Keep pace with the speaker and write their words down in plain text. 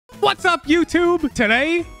What's up, YouTube?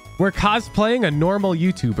 Today, we're cosplaying a normal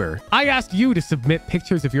YouTuber. I asked you to submit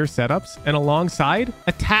pictures of your setups and alongside,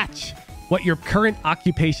 attach what your current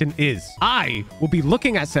occupation is. I will be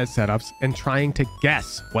looking at said setups and trying to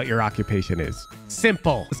guess what your occupation is.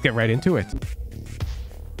 Simple. Let's get right into it.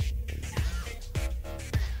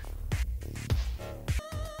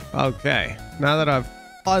 Okay, now that I've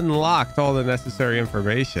unlocked all the necessary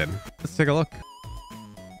information, let's take a look.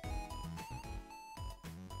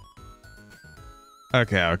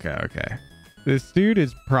 Okay. This dude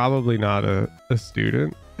is probably not a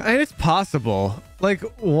student. And it's possible. Like,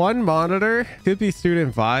 one monitor could be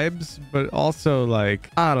student vibes, but also, like,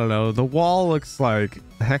 I don't know. The wall looks like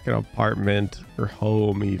a heckin' apartment or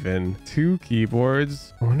home even. 2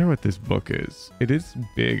 keyboards. I wonder what this book is. It is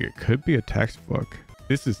big. It could be a textbook.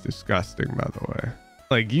 This is disgusting, by the way.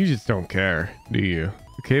 Like, you just don't care, do you?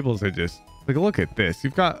 The cables are just... Like, look at this.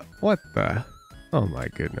 You've got... What the... Oh, my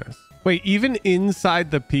goodness. Wait, even inside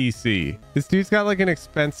the PC, this dude's got like an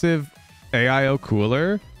expensive AIO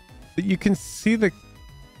cooler, but you can see the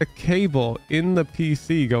cable in the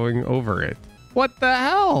PC going over it. What the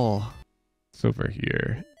hell? It's over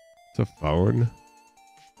here. It's a phone.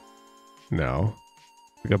 No.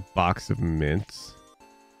 Like a box of mints.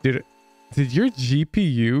 Did your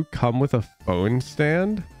GPU come with a phone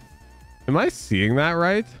stand? Am I seeing that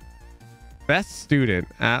right? Best student,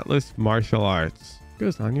 Atlas Martial Arts.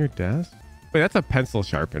 Goes on your desk. Wait, that's a pencil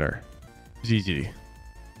sharpener. GG.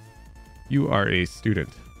 You are a student.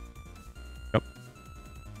 Yep.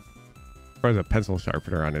 Or a pencil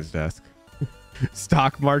sharpener on his desk.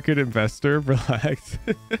 Stock market investor. Relax.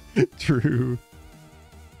 True.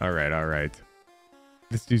 All right.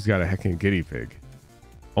 This dude's got a heckin' guinea pig.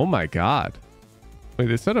 Oh my god. Wait,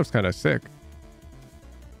 this setup's kind of sick.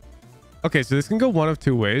 Okay, so this can go one of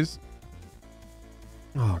 2 ways.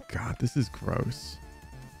 Oh god, this is gross.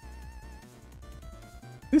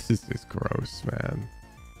 This is just gross, man.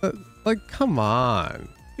 Like, come on.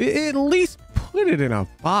 At least put it in a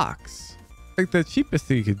box. Like, the cheapest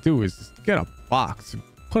thing you could do is just get a box and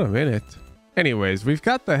put them in it. Anyways, we've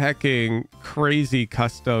got the hecking crazy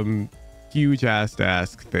custom huge ass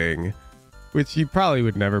desk thing, which you probably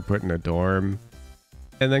would never put in a dorm.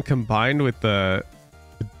 And then combined with the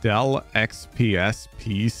Dell XPS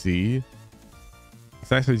PC.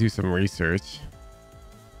 Let's actually do some research.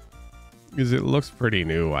 Because it looks pretty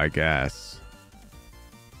new, I guess.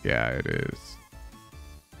 Yeah, it is.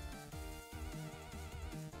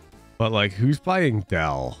 But like, who's buying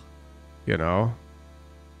Dell? You know?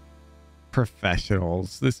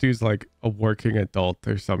 Professionals. This dude's like a working adult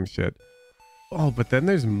or some shit. Oh, but then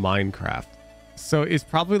there's Minecraft. So it's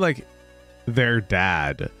probably like their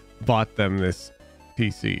dad bought them this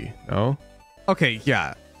PC, no? Okay,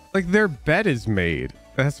 yeah. Like, their bed is made.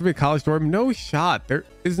 It has to be a college dorm. No shot. There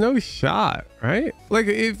is no shot, right? Like,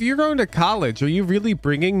 if you're going to college, are you really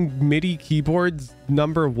bringing MIDI keyboards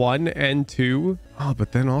number 1 and 2? Oh,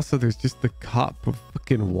 but then also there's just the cup of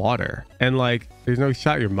fucking water. And like, there's no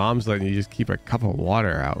shot your mom's letting you just keep a cup of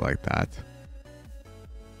water out like that.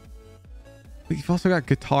 But you've also got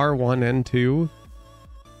guitar 1 and 2.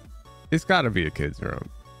 It's got to be a kid's room.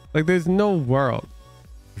 Like, there's no world.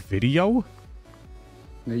 Video?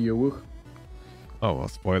 Oh, well,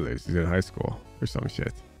 spoilers. He's in high school or some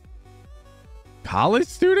shit. College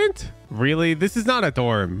student? Really? This is not a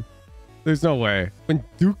dorm. There's no way. When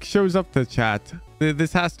Duke shows up to chat,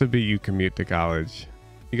 this has to be you commute to college.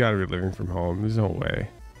 You gotta be living from home. There's no way.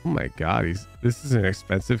 Oh my god. This is an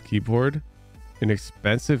expensive keyboard. An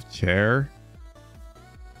expensive chair.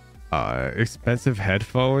 Expensive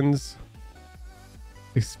headphones.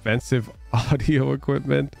 Expensive audio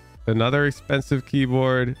equipment. Another expensive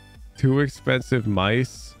keyboard. 2 expensive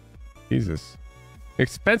mice. Jesus.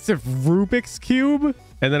 Expensive Rubik's Cube.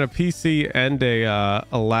 And then a PC and a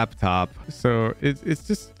laptop. So it's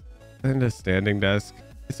just... And a standing desk.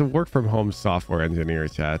 It's a work from home software engineer,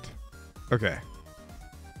 chat. Okay.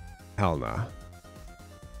 Hell nah.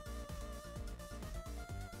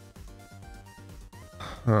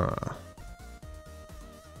 Huh.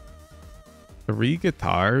 3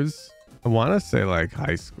 guitars? I want to say like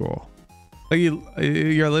high school. Like,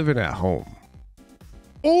 you're living at home.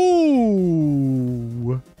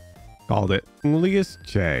 Ooh! Called it. Julius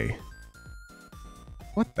J.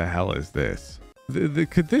 What the hell is this?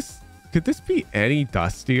 Could this be any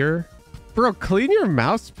dustier? Bro, clean your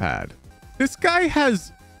mouse pad. This guy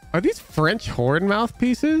has... Are these French horn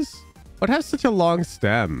mouthpieces? What has such a long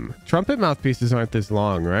stem? Trumpet mouthpieces aren't this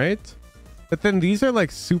long, right? But then these are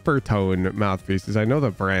like super tone mouthpieces. I know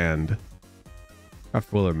the brand. Not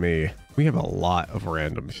fooling me. We have a lot of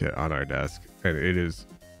random shit on our desk, and it is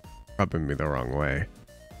rubbing me the wrong way.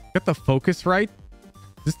 Got the Focusrite.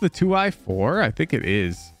 Is this the 2i4? I think it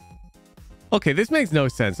is. Okay, this makes no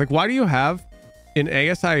sense. Like, why do you have an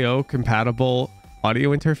ASIO compatible audio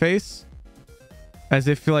interface as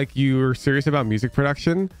if like you're serious about music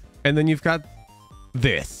production, and then you've got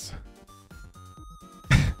this?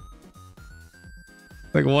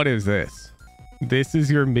 Like, what is this? This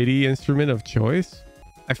is your MIDI instrument of choice?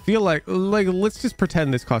 I feel like let's just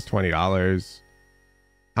pretend this costs $20.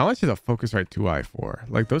 How much is a Focusrite 2i4?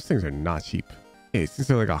 Like, those things are not cheap. Okay, these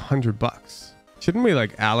things are like $100. Shouldn't we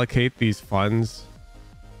like allocate these funds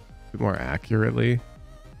a bit more accurately?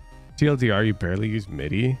 TLDR, you barely use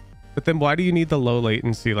MIDI. But then why do you need the low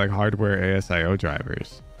latency like hardware ASIO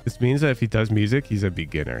drivers? This means that if he does music, he's a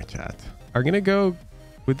beginner, chat. I'm gonna go...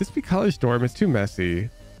 Would this be college dorm? It's too messy.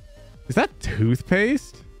 Is that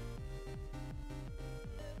toothpaste?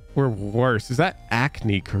 Or worse, is that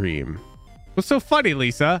acne cream? What's so funny,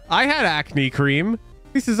 Lisa? I had acne cream.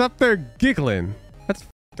 Lisa's up there giggling. That's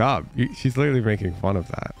f***ed up. She's literally making fun of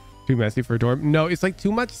that. Too messy for a dorm? No, it's like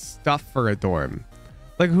too much stuff for a dorm.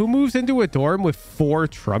 Like, who moves into a dorm with 4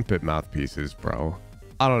 trumpet mouthpieces, bro?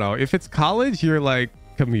 I don't know. If it's college, you're like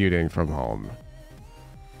commuting from home.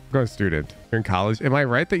 I'm going student. You're in college. Am I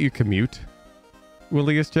right that you commute,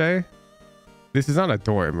 Willius J? This is not a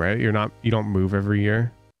dorm, right? You don't move every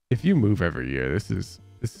year. If you move every year, this is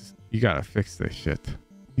you gotta fix this shit.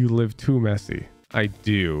 You live too messy. I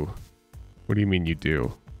do. What do you mean you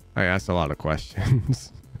do? I asked a lot of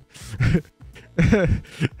questions.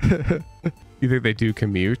 You think they do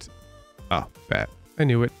commute? Oh, bet. I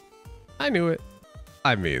knew it. I knew it.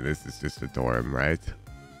 I mean, this is just a dorm, right?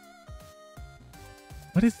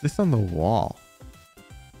 What is this on the wall?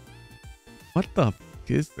 What the f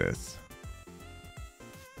is this?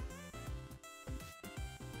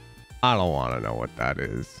 I don't want to know what that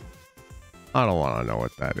is. I don't want to know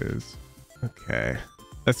what that is. Okay.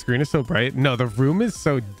 That screen is so bright. No, the room is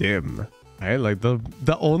so dim. Right? Like the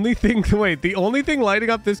only thing, wait, the only thing lighting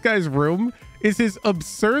up this guy's room is his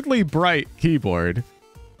absurdly bright keyboard,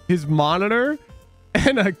 his monitor,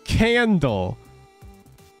 and a candle.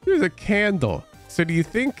 Here's a candle. So do you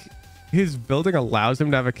think his building allows him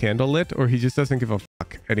to have a candle lit, or he just doesn't give a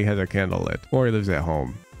fuck and he has a candle lit, or he lives at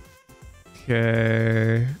home?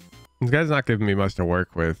 Okay. This guy's not giving me much to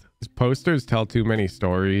work with. His posters tell too many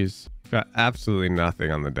stories. Got absolutely nothing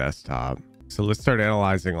on the desktop. So let's start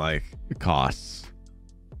analyzing like the costs.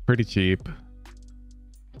 Pretty cheap.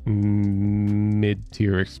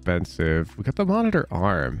 Mid-tier expensive. We got the monitor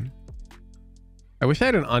arm. I wish I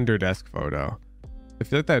had an under desk photo. I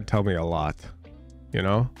feel like that'd tell me a lot, you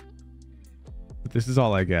know? But this is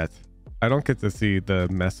all I get. I don't get to see the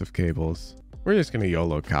mess of cables. We're just gonna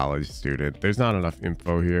YOLO college student. There's not enough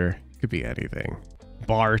info here. Could be anything.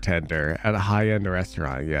 Bartender at a high-end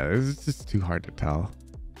restaurant. Yeah, this is just too hard to tell.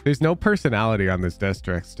 There's no personality on this desk,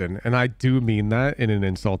 Drexton, and I do mean that in an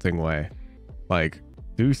insulting way. Like,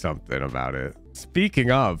 do something about it. Speaking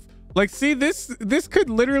of, like, see, this could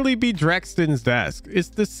literally be Drexton's desk. It's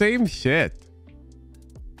the same shit.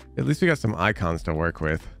 At least we got some icons to work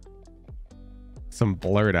with. Some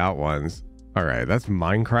blurred out ones. All right, that's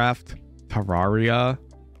Minecraft, Terraria.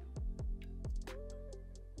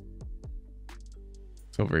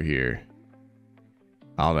 It's over here.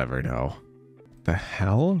 I'll never know. The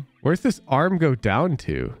hell? Where's this arm go down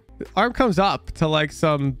to? The arm comes up to like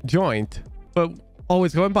some joint, but oh,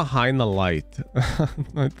 it's going behind the light.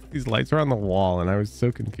 These lights are on the wall and I was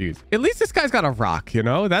so confused. At least this guy's got a rock, you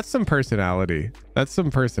know? That's some personality. That's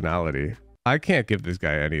some personality. I can't give this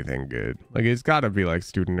guy anything good. Like, it's got to be like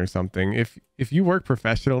student or something. If you work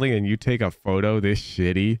professionally and you take a photo this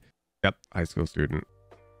shitty, yep, high school student.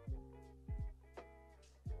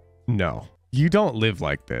 No, you don't live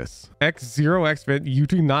like this. X0Xvent, you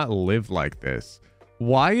do not live like this.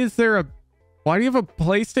 Why do you have a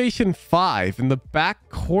PlayStation 5 in the back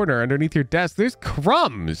corner underneath your desk? There's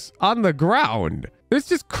crumbs on the ground. There's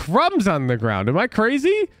just crumbs on the ground. Am I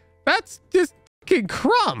crazy? That's just fucking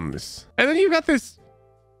crumbs. And then you got this.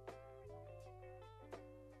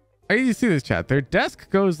 I need to see this, chat. Their desk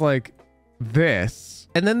goes like this,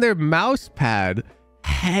 and then their mouse pad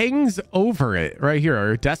hangs over it right here,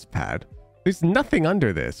 or desk pad. There's nothing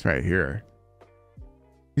under this right here.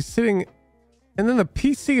 He's sitting, and then the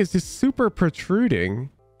PC is just super protruding.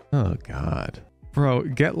 Oh God, bro,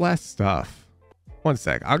 get less stuff. One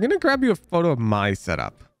sec, I'm gonna grab you a photo of my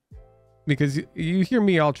setup because you hear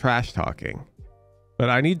me all trash talking, but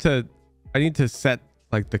I need to set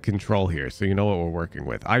like the control here so you know what we're working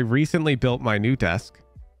with. I recently built my new desk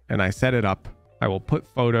and I set it up. I will put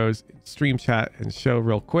photos in stream chat and show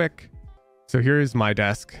real quick. So here's my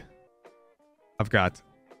desk. I've got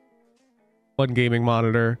one gaming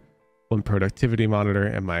monitor, one productivity monitor,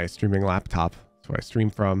 and my streaming laptop. That's where I stream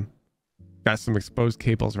from. Got some exposed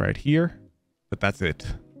cables right here, but that's it.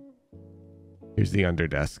 Here's the under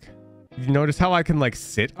desk. You notice how I can like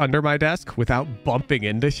sit under my desk without bumping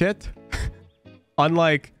into shit?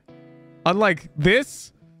 unlike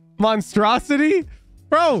this monstrosity,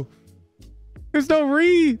 bro. There's no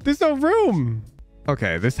room.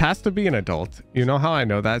 Okay, this has to be an adult. You know how I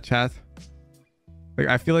know that, chat? Like,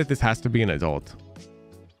 I feel like this has to be an adult.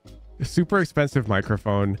 A super expensive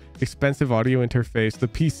microphone, expensive audio interface. The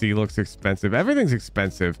PC looks expensive. Everything's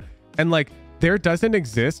expensive. And like, there doesn't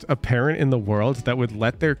exist a parent in the world that would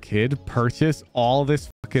let their kid purchase all this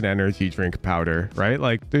fucking energy drink powder, right?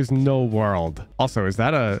 Like, there's no world. Also, is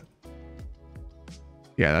that a...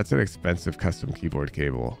 Yeah, that's an expensive custom keyboard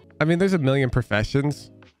cable. I mean, there's a million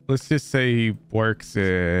professions. Let's just say he works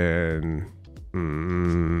in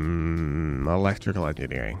electrical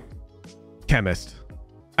engineering. Chemist.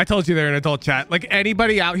 I told you they're an adult, chat. Like,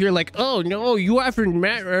 anybody out here like, oh no, you haven't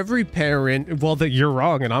met every parent. Well, you're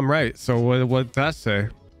wrong and I'm right. So what does that say?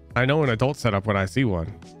 I know an adult setup when I see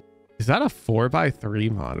one. Is that a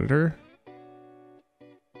 4x3 monitor?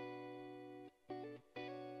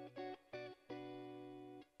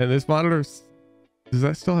 And this monitor, does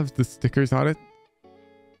that still have the stickers on it?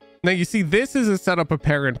 Now, you see, this is a setup a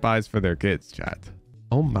parent buys for their kids, chat.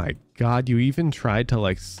 Oh my God, you even tried to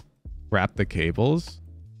like wrap the cables?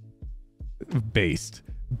 Based.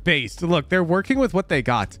 Look, they're working with what they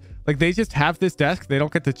got. Like, they just have this desk. They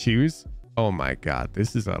don't get to choose. Oh my God,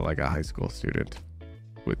 this is like a high school student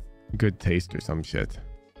with good taste or some shit.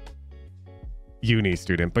 Uni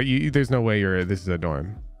student, but there's no way this is a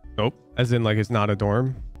dorm. Nope. As in, like, it's not a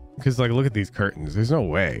dorm. Because, like, look at these curtains. There's no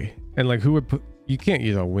way. And, like, who would put... You can't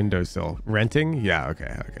use a windowsill. Renting? Yeah,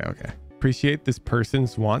 okay. Appreciate this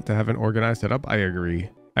person's want to have an organized setup. I agree.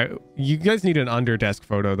 You guys need an under desk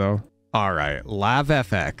photo, though. All right.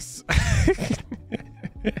 LavFX.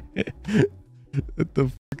 What the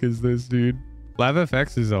fuck is this, dude?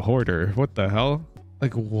 LavFX is a hoarder. What the hell?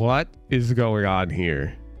 Like, what is going on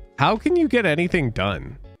here? How can you get anything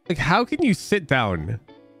done? Like, how can you sit down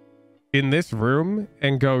in this room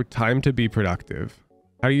and go time to be productive?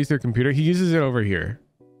 How to use their computer? He uses it over here.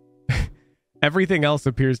 Everything else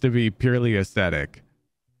appears to be purely aesthetic.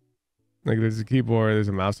 Like, there's a keyboard, there's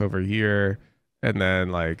a mouse over here, and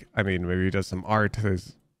then, like, I mean, maybe he does some art.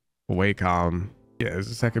 There's a Wacom. Yeah, there's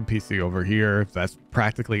a second PC over here that's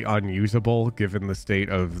practically unusable given the state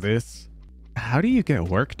of this. How do you get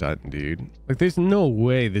work done, dude? Like, there's no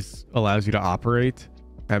way this allows you to operate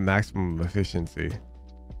at maximum efficiency.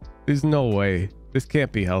 There's no way. This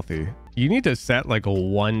can't be healthy. You need to set like a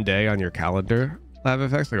one day on your calendar,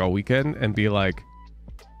 LavFX, like a weekend, and be like,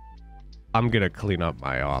 I'm gonna clean up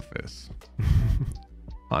my office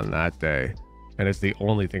on that day. And it's the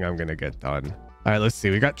only thing I'm gonna get done. All right, let's see.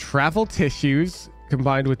 We got travel tissues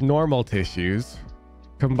combined with normal tissues,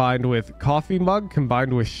 combined with coffee mug,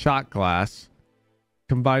 combined with shot glass,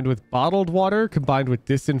 combined with bottled water, combined with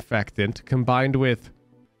disinfectant, combined with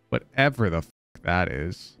whatever the fuck that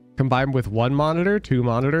is. Combined with 1 monitor, 2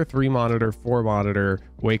 monitor, 3 monitor, 4 monitor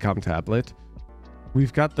Wacom tablet.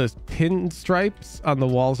 We've got the pinstripes on the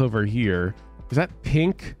walls over here. Is that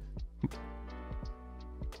pink?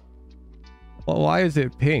 Well, why is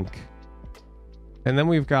it pink? And then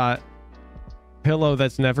we've got pillow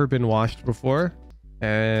that's never been washed before.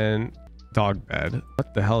 And dog bed.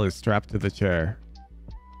 What the hell is strapped to the chair?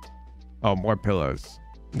 Oh, more pillows.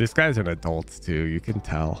 This guy's an adult too, you can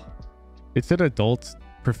tell. It's an adult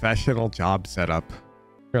professional job setup.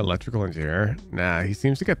 You're an electrical engineer? Nah, he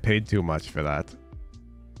seems to get paid too much for that.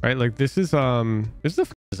 Right, like this is a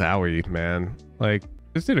Zowie, man. Like,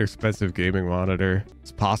 this is an expensive gaming monitor.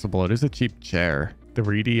 It's possible. It is a cheap chair.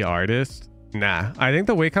 3D artist? Nah, I think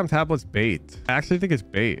the Wacom tablet's bait. I actually think it's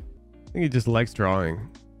bait. I think he just likes drawing.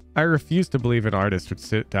 I refuse to believe an artist would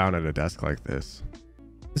sit down at a desk like this.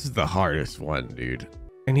 This is the hardest one, dude.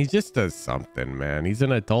 And he just does something, man. He's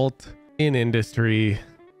an adult in industry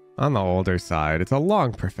on the older side. It's a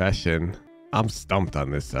long profession. I'm stumped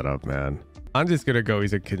on this setup, man. I'm just gonna go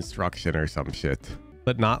he's in construction or some shit.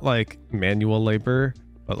 But not like manual labor,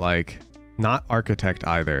 but like not architect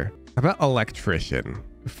either. How about electrician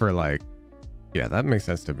for like, yeah, that makes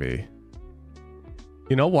sense to me.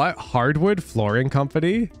 You know what? Hardwood flooring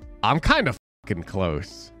company? I'm kind of fucking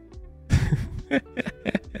close.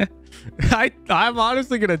 I'm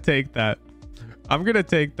honestly gonna take that. I'm gonna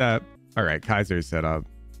take that. All right, Kaiser's set up.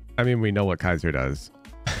 I mean, we know what Kaiser does.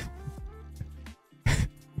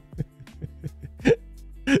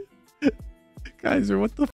 Kaiser,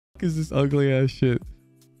 what the fuck is this ugly ass shit?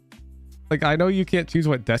 Like, I know you can't choose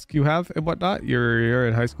what desk you have and whatnot. You're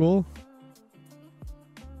in high school.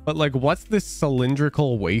 But like, what's this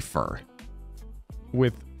cylindrical wafer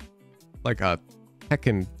with like a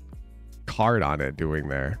heckin' card on it doing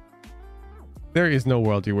there? There is no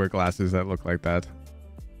world you wear glasses that look like that.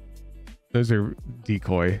 Those are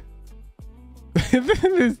decoy.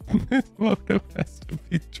 this photo has to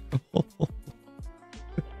be troll.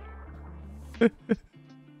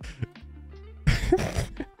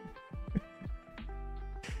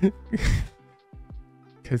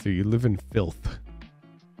 Because you live in filth.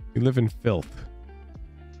 You live in filth.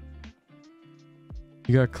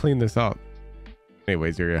 You gotta clean this up.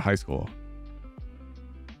 Anyways, you're in high school.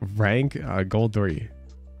 Rank gold 3.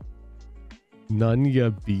 None ya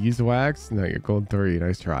beeswax? No, you're gold 3.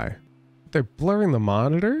 Nice try. They're blurring the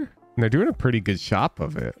monitor and they're doing a pretty good shop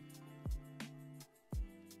of it.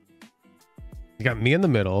 You got me in the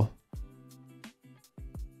middle.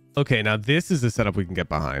 Okay, now this is the setup we can get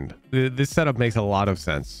behind. This setup makes a lot of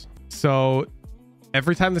sense. So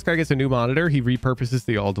every time this guy gets a new monitor, he repurposes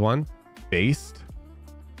the old one. Based.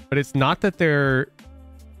 But it's not that they're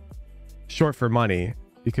short for money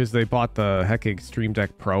because they bought the hecking Stream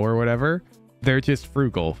Deck Pro or whatever. They're just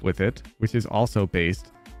frugal with it, which is also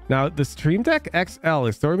based. Now, the Stream Deck XL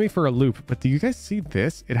is throwing me for a loop, but do you guys see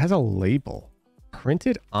this? It has a label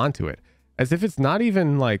printed onto it as if it's not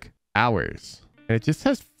even like ours. And it just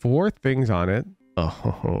has 4 things on it.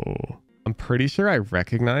 Oh, I'm pretty sure I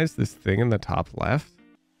recognize this thing in the top left.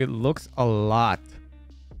 It looks a lot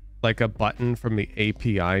like a button from the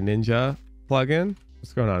API Ninja plugin.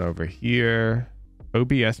 What's going on over here?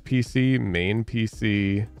 OBS PC, main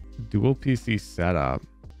PC, dual PC setup.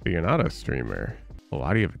 But you're not a streamer. Oh,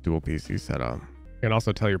 why do you have a dual PC setup? I can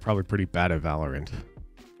also tell you're probably pretty bad at Valorant.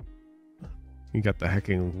 You got the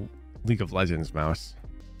hecking League of Legends mouse.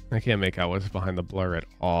 I can't make out what's behind the blur at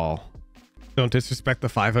all. Don't disrespect the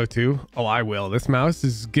 502. Oh, I will. This mouse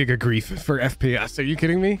is giga grief for FPS. Are you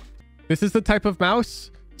kidding me? This is the type of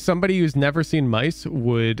mouse somebody who's never seen mice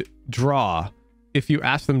would draw if you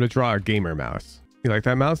asked them to draw a gamer mouse. You like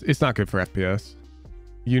that mouse? It's not good for FPS.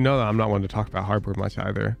 You know that I'm not one to talk about hardware much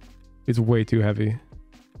either. It's way too heavy.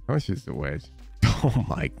 How much is the weight? Oh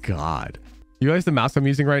my god. You guys, the mouse I'm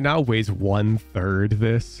using right now weighs 1/3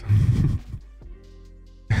 this.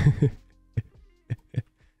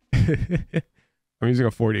 I'm using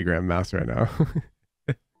a 40-gram mouse right now.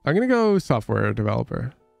 I'm gonna go software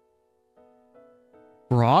developer.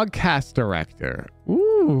 Broadcast director.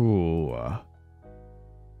 Ooh. I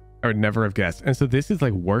would never have guessed. And so this is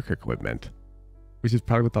like work equipment, which is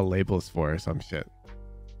probably what the label is for or some shit.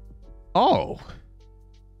 Oh.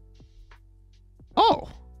 Oh.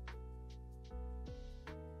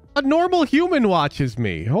 A normal human watches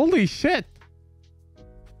me. Holy shit.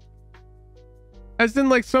 As in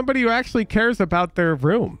like somebody who actually cares about their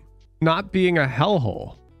room, not being a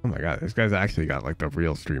hellhole. Oh my god, this guy's actually got like the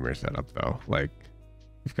real streamer setup though. Like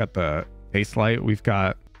we've got the face light, we've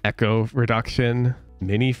got echo reduction,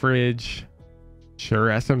 mini fridge, Shure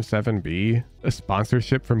SM7B, a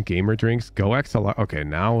sponsorship from Gamer Drinks, GoXLR. Okay,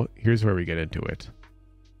 now here's where we get into it.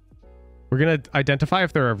 We're gonna identify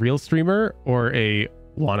if they're a real streamer or a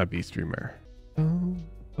wannabe streamer.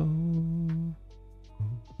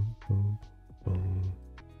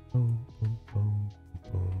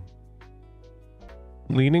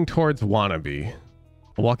 Leaning towards wannabe.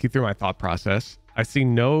 I'll walk you through my thought process. I see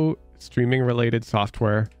no streaming related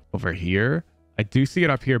software over here. I do see it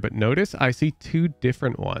up here, but notice I see 2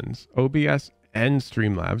 different ones, OBS and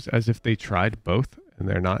Streamlabs, as if they tried both and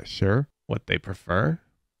they're not sure what they prefer.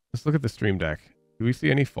 Let's look at the Stream Deck. Do we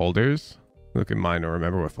see any folders? Look at mine to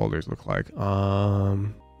remember what folders look like. I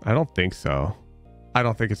don't think so. I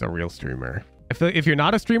don't think it's a real streamer. If you're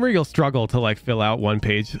not a streamer, you'll struggle to like fill out one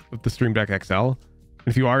page of the Stream Deck XL.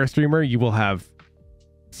 If you are a streamer, you will have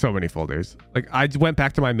so many folders. Like I went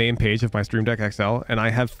back to my main page of my Stream Deck XL and I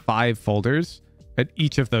have 5 folders and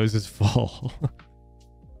each of those is full.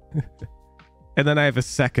 And then I have a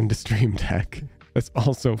second Stream Deck that's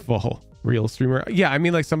also full. Real streamer. Yeah, I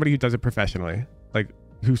mean like somebody who does it professionally, like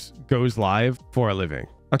who goes live for a living.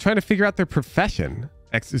 I'm trying to figure out their profession.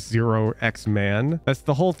 X0 X man. That's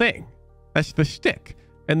the whole thing. That's the shtick.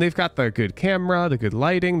 And they've got the good camera, the good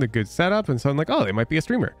lighting, the good setup. And so I'm like, oh, they might be a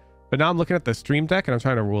streamer. But now I'm looking at the Stream Deck and I'm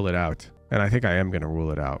trying to rule it out. And I think I am going to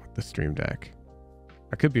rule it out with the Stream Deck.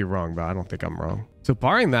 I could be wrong, but I don't think I'm wrong. So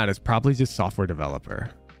barring that, it's probably just software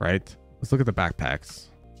developer, right? Let's look at the backpacks.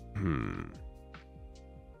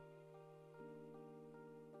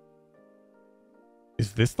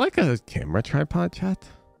 Is this like a camera tripod, chat?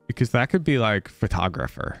 Because that could be like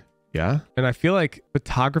photographer. Yeah. And I feel like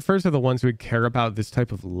photographers are the ones who would care about this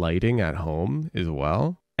type of lighting at home as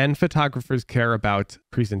well. And photographers care about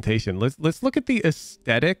presentation. Let's look at the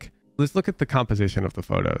aesthetic. Let's look at the composition of the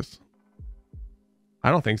photos. I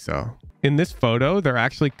don't think so. In this photo, they're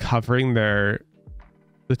actually covering the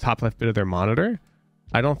top left bit of their monitor.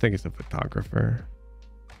 I don't think it's a photographer,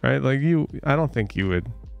 right? Like I don't think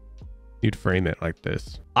you'd frame it like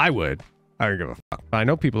this. I would. I don't give a fuck. I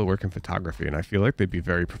know people who work in photography, and I feel like they'd be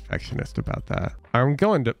very perfectionist about that. I'm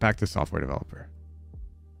going back to software developer.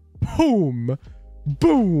 Boom,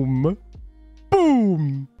 boom,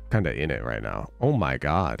 boom. Kind of in it right now. Oh my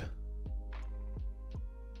God.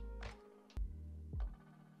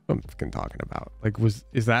 What I'm fucking talking about. Like,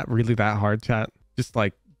 is that really that hard, chat? Just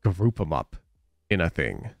like group them up in a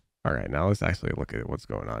thing. All right, now let's actually look at what's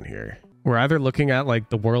going on here. We're either looking at like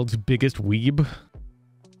the world's biggest weeb,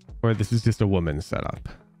 or this is just a woman's setup.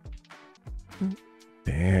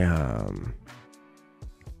 Damn.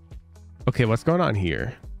 Okay, what's going on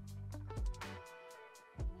here?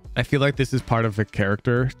 I feel like this is part of a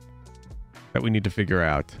character that we need to figure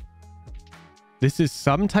out. This is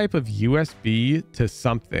some type of USB to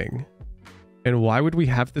something. And why would we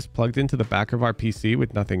have this plugged into the back of our PC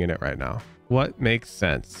with nothing in it right now? What makes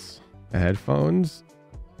sense? The headphones?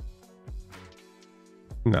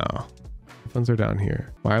 No. Headphones are down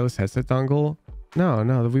here. Wireless headset dongle? No,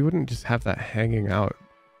 we wouldn't just have that hanging out.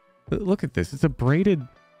 Look at this. It's a braided...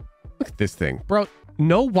 Look at this thing. Bro,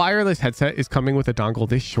 no wireless headset is coming with a dongle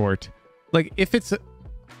this short. Like, if it's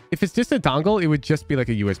just a dongle, it would just be like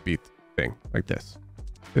a USB thing, like this.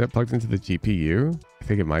 Is that plugged into the GPU? I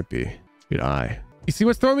think it might be. Good eye. You see,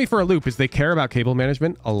 what's throwing me for a loop is they care about cable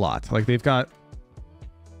management a lot. Like, they've got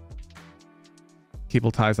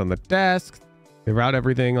cable ties on the desk. They route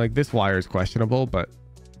everything. Like, this wire is questionable, but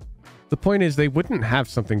the point is they wouldn't have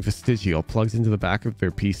something vestigial plugged into the back of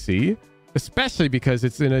their PC, especially because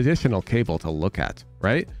it's an additional cable to look at,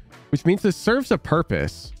 right? Which means this serves a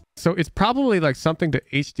purpose. So it's probably like something to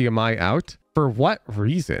HDMI out. For what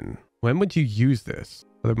reason? When would you use this?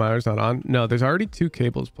 Are the monitor's not on? No, there's already two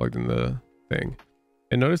cables plugged in the thing.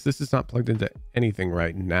 And notice this is not plugged into anything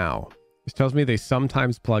right now. This tells me they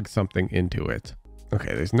sometimes plug something into it.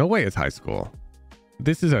 Okay, there's no way it's high school.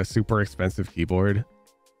 This is a super expensive keyboard.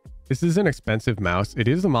 This is an expensive mouse. It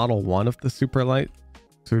is the Model 1 of the Superlight.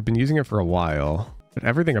 So we've been using it for a while. But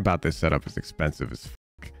everything about this setup is expensive as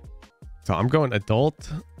fuck. So I'm going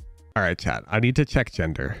adult. All right, chat. I need to check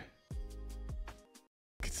gender.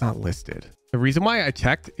 It's not listed. The reason why I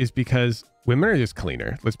checked is because women are just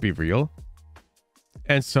cleaner. Let's be real.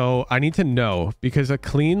 And so I need to know, because a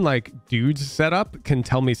clean like dude's setup can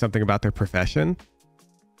tell me something about their profession.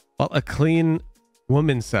 Well, a clean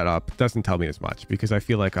woman's setup doesn't tell me as much, because I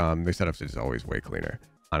feel like their setups are just always way cleaner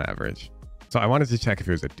on average. So I wanted to check if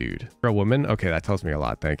it was a dude. For a woman, okay, that tells me a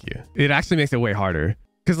lot. Thank you. It actually makes it way harder.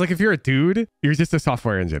 Because like if you're a dude, you're just a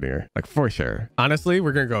software engineer. Like for sure. Honestly,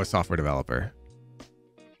 we're going to go with software developer.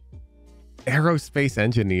 Aerospace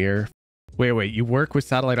engineer. Wait, you work with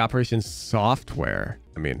satellite operations software.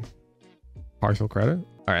 I mean, partial credit.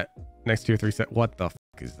 All right, next tier 3 set. What the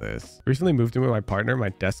fuck is this? Recently moved in with my partner. My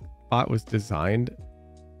desk spot was designed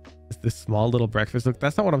as this small little breakfast. Look,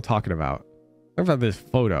 that's not what I'm talking about. I'm talking about this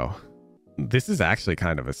photo. This is actually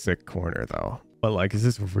kind of a sick corner though. But like, is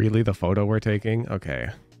this really the photo we're taking? Okay.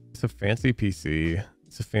 It's a fancy PC.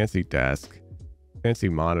 It's a fancy desk. Fancy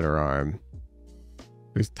monitor arm.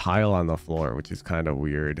 There's tile on the floor, which is kind of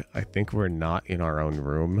weird. I think we're not in our own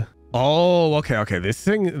room. Oh, okay. This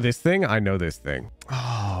thing, I know this thing.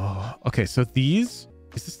 Oh, okay. So is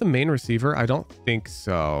this the main receiver? I don't think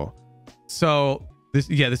so. So this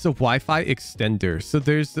is a Wi-Fi extender. So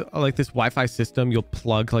there's like this Wi-Fi system. You'll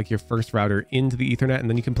plug like your first router into the Ethernet, and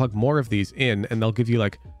then you can plug more of these in, and they'll give you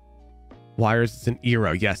like wires. It's an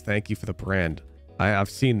Eero. Yes, thank you for the brand. I've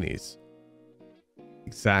seen these.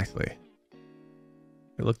 Exactly.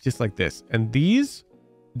 They look just like this. And these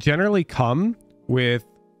generally come with,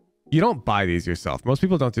 you don't buy these yourself. Most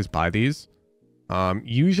people don't just buy these.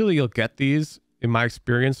 Usually you'll get these, in my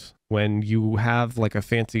experience, when you have like a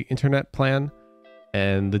fancy internet plan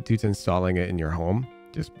and the dude's installing it in your home.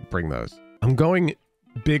 Just bring those. I'm going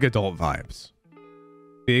big adult vibes.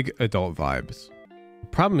 Big adult vibes. The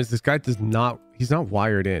problem is this guy he's not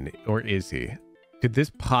wired in, or is he? Could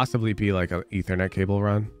this possibly be like an Ethernet cable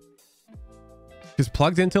run? Because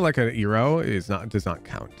plugged into like an Eero does not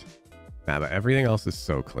count. Nah, but everything else is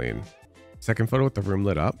so clean. Second photo with the room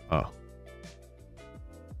lit up.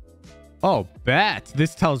 Oh, bet.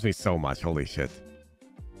 This tells me so much. Holy shit.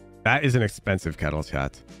 That is an expensive kettle,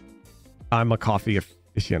 chat. I'm a coffee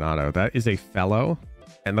aficionado. That is a fellow,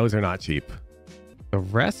 and those are not cheap. The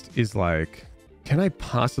rest is like, can I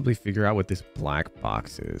possibly figure out what this black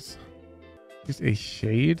box is? There's a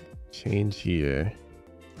shade change here.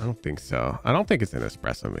 I don't think so. I don't think it's an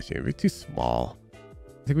espresso machine. It'd be too small.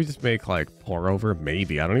 I think we just make like pour over.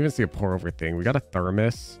 Maybe. I don't even see a pour over thing. We got a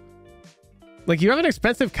thermos. Like, you have an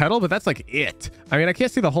expensive kettle, but that's like it. I mean, I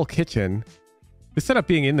can't see the whole kitchen. The setup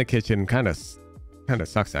being in the kitchen kind of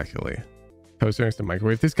sucks, actually. Toaster next to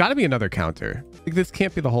microwave. There's got to be another counter. Like, this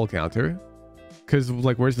can't be the whole counter. Because,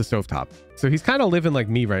 like, where's the stovetop? So he's kind of living like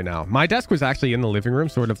me right now. My desk was actually in the living room,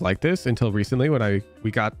 sort of like this, until recently when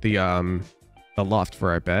we got the loft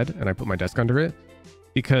for our bed, and I put my desk under it.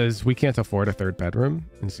 Because we can't afford a third bedroom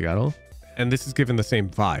in Seattle. And this is given the same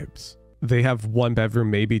vibes. They have one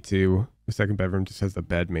bedroom, maybe two. The second bedroom just has the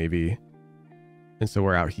bed, maybe. And so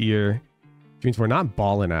we're out here. Which means we're not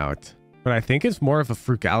balling out. But I think it's more of a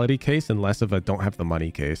frugality case and less of a don't have the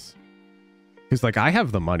money case. Because, like, I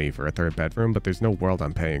have the money for a third bedroom, but there's no world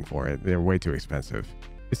I'm paying for it. They're way too expensive.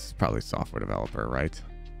 This is probably software developer, right?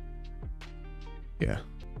 Yeah.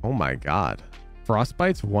 Oh my god.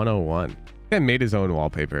 Frostbite's 101. Guy made his own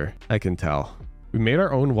wallpaper. I can tell. We made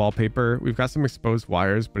our own wallpaper. We've got some exposed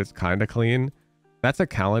wires, but it's kind of clean. That's a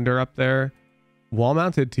calendar up there.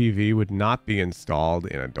 Wall-mounted TV would not be installed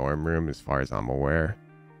in a dorm room as far as I'm aware.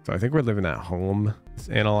 So I think we're living at home. Let's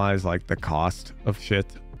analyze like the cost of shit.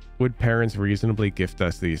 Would parents reasonably gift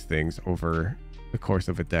us these things over the course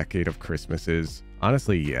of a decade of Christmases?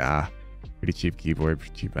 Honestly, yeah. Pretty cheap keyboard,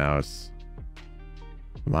 pretty cheap mouse.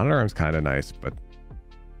 The monitor arm's kind of nice, but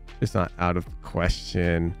it's not out of the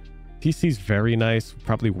question. PC's very nice.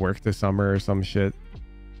 Probably worked this summer or some shit.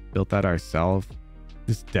 Built that ourselves.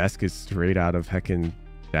 This desk is straight out of heckin'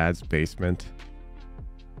 dad's basement.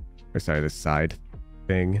 Or sorry, this side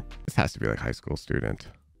thing. This has to be like high school student.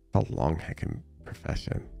 A long heckin'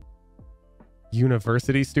 profession.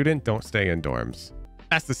 University student, don't stay in dorms.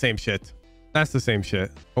 That's the same shit. That's the same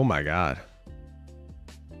shit. Oh my god.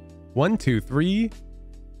 1, 2, 3,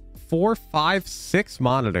 4, 5, 6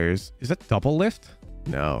 monitors. Is that double lift?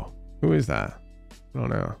 No. Who is that? I don't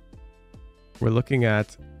know. We're looking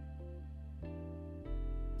at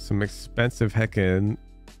some expensive heckin'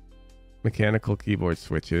 mechanical keyboard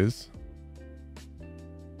switches.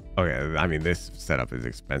 Okay, I mean, this setup is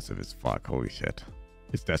expensive as fuck. Holy shit.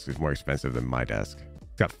 This desk is more expensive than my desk.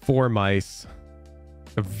 It's got 4 mice.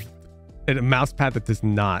 And a mouse pad that does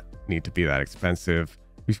not need to be that expensive.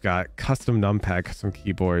 We've got custom numpad, custom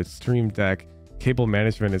keyboards, Stream Deck. Cable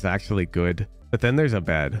management is actually good. But then there's a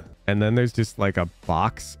bed. And then there's just like a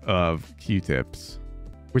box of Q-tips.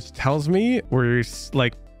 Which tells me we're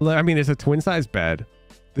like... I mean, it's a twin-size bed.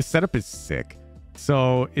 This setup is sick.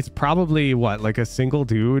 So it's probably, what, like a single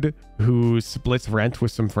dude who splits rent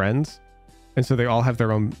with some friends? And so they all have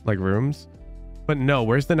their own, like, rooms? But no,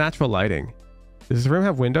 where's the natural lighting? Does this room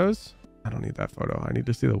have windows? I don't need that photo. I need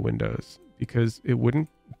to see the windows. Because it wouldn't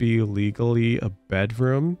be legally a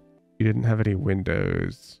bedroom. You didn't have any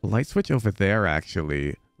windows. The light switch over there,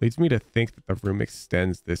 actually, leads me to think that the room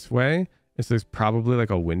extends this way. And so there's probably, like,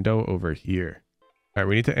 a window over here. All right,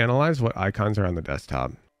 we need to analyze what icons are on the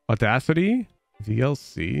desktop. Audacity,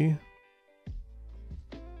 VLC,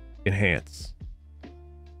 Enhance,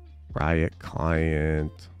 Riot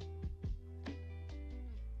Client,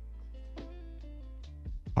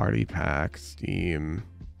 Party Pack, Steam,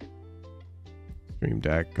 Stream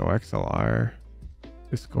Deck, Go XLR,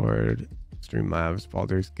 Discord, Streamlabs,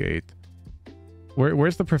 Baldur's Gate.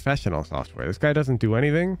 Where's the professional software? This guy doesn't do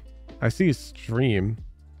anything. I see his stream.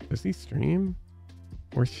 Does he stream?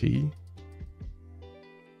 Or she?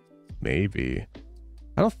 Maybe.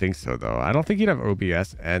 I don't think so, though. I don't think you'd have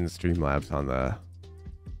OBS and Streamlabs on the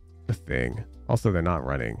thing. Also, they're not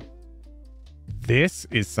running. This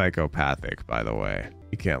is psychopathic, by the way.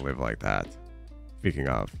 You can't live like that. Speaking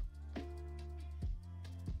of.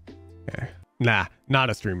 Okay. Nah, not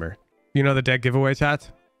a streamer. You know the dead giveaway, chat?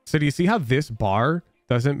 So do you see how this bar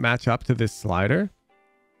doesn't match up to this slider?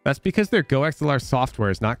 That's because their Go XLR software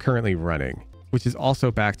is not currently running, which is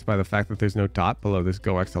also backed by the fact that there's no dot below this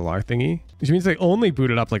Go XLR thingy, which means they only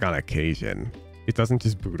boot it up like on occasion. It doesn't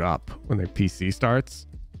just boot up when their PC starts.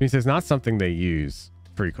 It means it's not something they use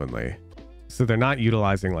frequently. So they're not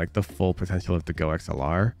utilizing like the full potential of the Go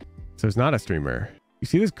XLR. So it's not a streamer. You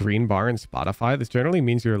see this green bar in Spotify? This generally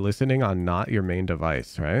means you're listening on not your main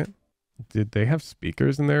device, right? Did they have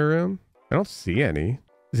speakers in their room? I don't see any.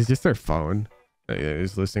 Is it just their phone?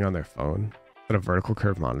 Is listening on their phone? A vertical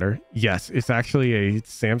curve monitor? Yes, it's actually a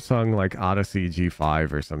Samsung like Odyssey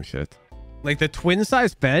G5 or some shit. Like the twin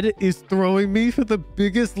size bed is throwing me for the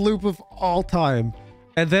biggest loop of all time.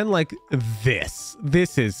 And then like this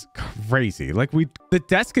is crazy. Like the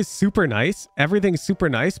desk is super nice. Everything's super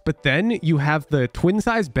nice. But then you have the twin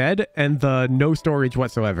size bed and the no storage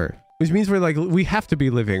whatsoever, which means we have to be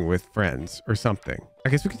living with friends or something. I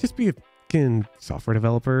guess we could just be a fucking software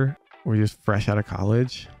developer or just fresh out of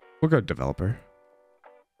college. We'll go developer.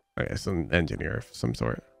 Okay, some engineer of some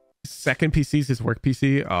sort. Second PC is his work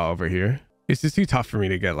PC. Oh, over here. It's just too tough for me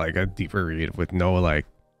to get like a deeper read with no like,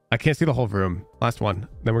 I can't see the whole room. Last one.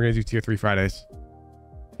 Then we're going to do tier 3 Fridays.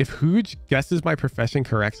 If Hooge guesses my profession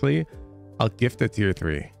correctly, I'll gift a tier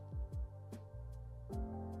 3.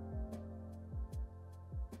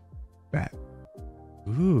 Bet.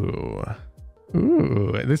 Ooh.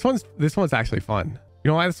 Ooh. This one's actually fun. You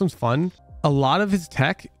know why this one's fun? A lot of his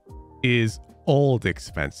tech is old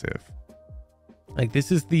expensive. Like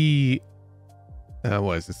this is the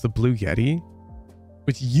what is this? The Blue Yeti,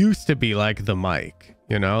 which used to be like the mic,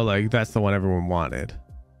 you know, like that's the one everyone wanted.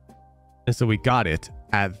 And so we got it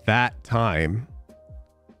at that time.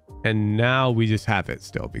 And now we just have it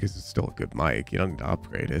still because it's still a good mic. You don't need to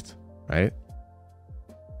upgrade it, right?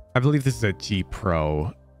 I believe this is a G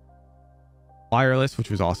Pro wireless,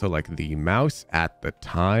 which was also like the mouse at the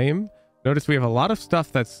time. Notice we have a lot of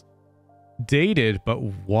stuff that's dated, but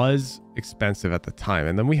was expensive at the time.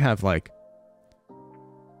 And then we have like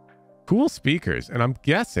cool speakers. And I'm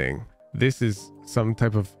guessing this is some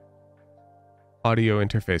type of audio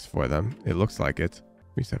interface for them. It looks like it.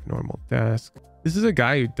 We just have normal desk. This is a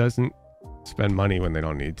guy who doesn't spend money when they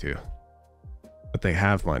don't need to, but they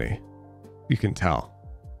have money. You can tell.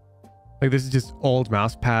 Like this is just old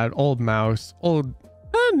mouse pad, old mouse, old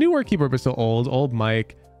newer keyboard, but still old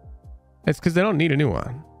mic. It's because they don't need a new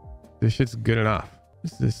one. This shit's good enough.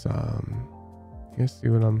 Is this you guys see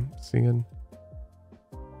what I'm seeing?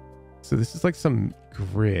 So this is like some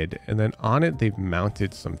grid, and then on it they've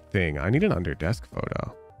mounted something. I need an under desk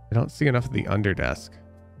photo. I don't see enough of the under desk.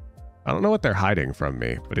 I don't know what they're hiding from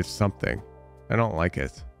me, but it's something. I don't like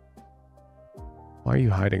it. Why are you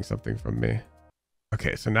hiding something from me?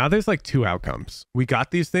 Okay, so now there's like two outcomes. We got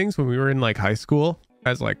these things when we were in like high school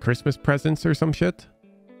as like Christmas presents or some shit,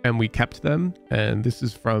 and we kept them. And this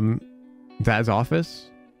is from Dad's office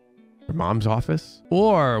or Mom's office,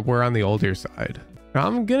 or we're on the older side. Now,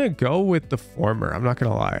 I'm gonna go with the former. I'm not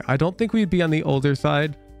gonna lie. I don't think we'd be on the older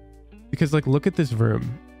side because like, look at this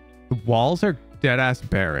room. The walls are dead ass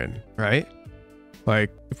barren, right? Like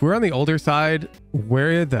if we're on the older side,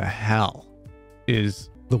 where the hell is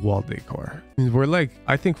the wall decor? I mean, we're like,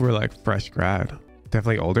 I think we're like fresh grad.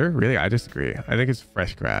 Definitely older. Really? I disagree. I think it's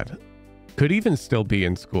fresh grad. Could even still be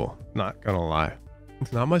in school. Not gonna lie.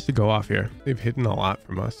 It's not much to go off here. They've hidden a lot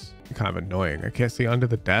from us. It's kind of annoying. I can't see under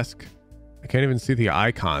the desk. I can't even see the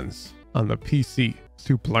icons on the PC. It's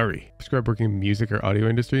too blurry. Prescribe working in music or audio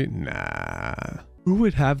industry? Nah. Who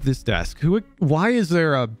would have this desk? Why is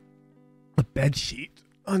there a bed sheet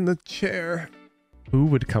on the chair? Who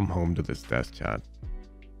would come home to this desk, Chad?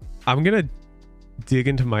 I'm gonna dig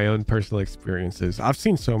into my own personal experiences. I've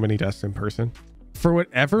seen so many desks in person. For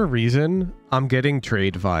whatever reason, I'm getting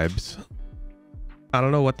trade vibes. I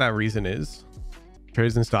don't know what that reason is. Trade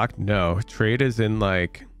is in stock? No. Trade is in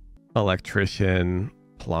like electrician,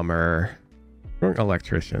 plumber, or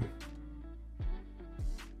electrician.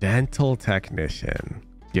 Dental technician.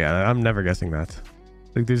 Yeah, I'm never guessing that.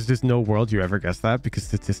 Like there's just no world you ever guess that because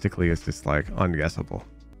statistically it's just like unguessable.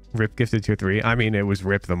 Rip gifted tier 3. I mean, it was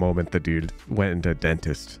Rip the moment the dude went into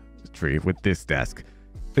dentist tree with this desk.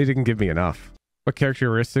 They didn't give me enough. What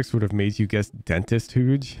characteristics would have made you guess dentist,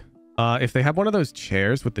 Hooge? If they have one of those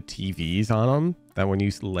chairs with the TVs on them, that when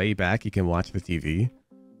you lay back, you can watch the TV.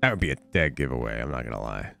 That would be a dead giveaway. I'm not going to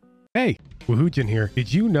lie. Hey, Woohoojin here.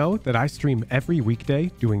 Did you know that I stream every weekday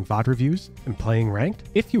doing VOD reviews and playing ranked?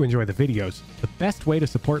 If you enjoy the videos, the best way to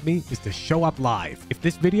support me is to show up live. If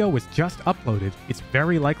this video was just uploaded, it's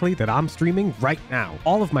very likely that I'm streaming right now.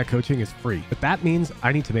 All of my coaching is free, but that means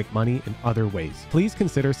I need to make money in other ways. Please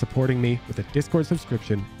consider supporting me with a Discord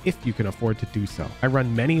subscription if you can afford to do so. I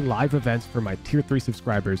run many live events for my tier 3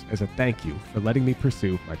 subscribers as a thank you for letting me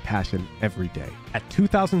pursue my passion every day. At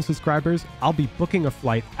 2,000 subscribers, I'll be booking a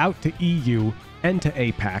flight out to EU and to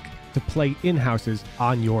APAC to play in-houses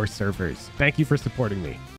on your servers. Thank you for supporting me.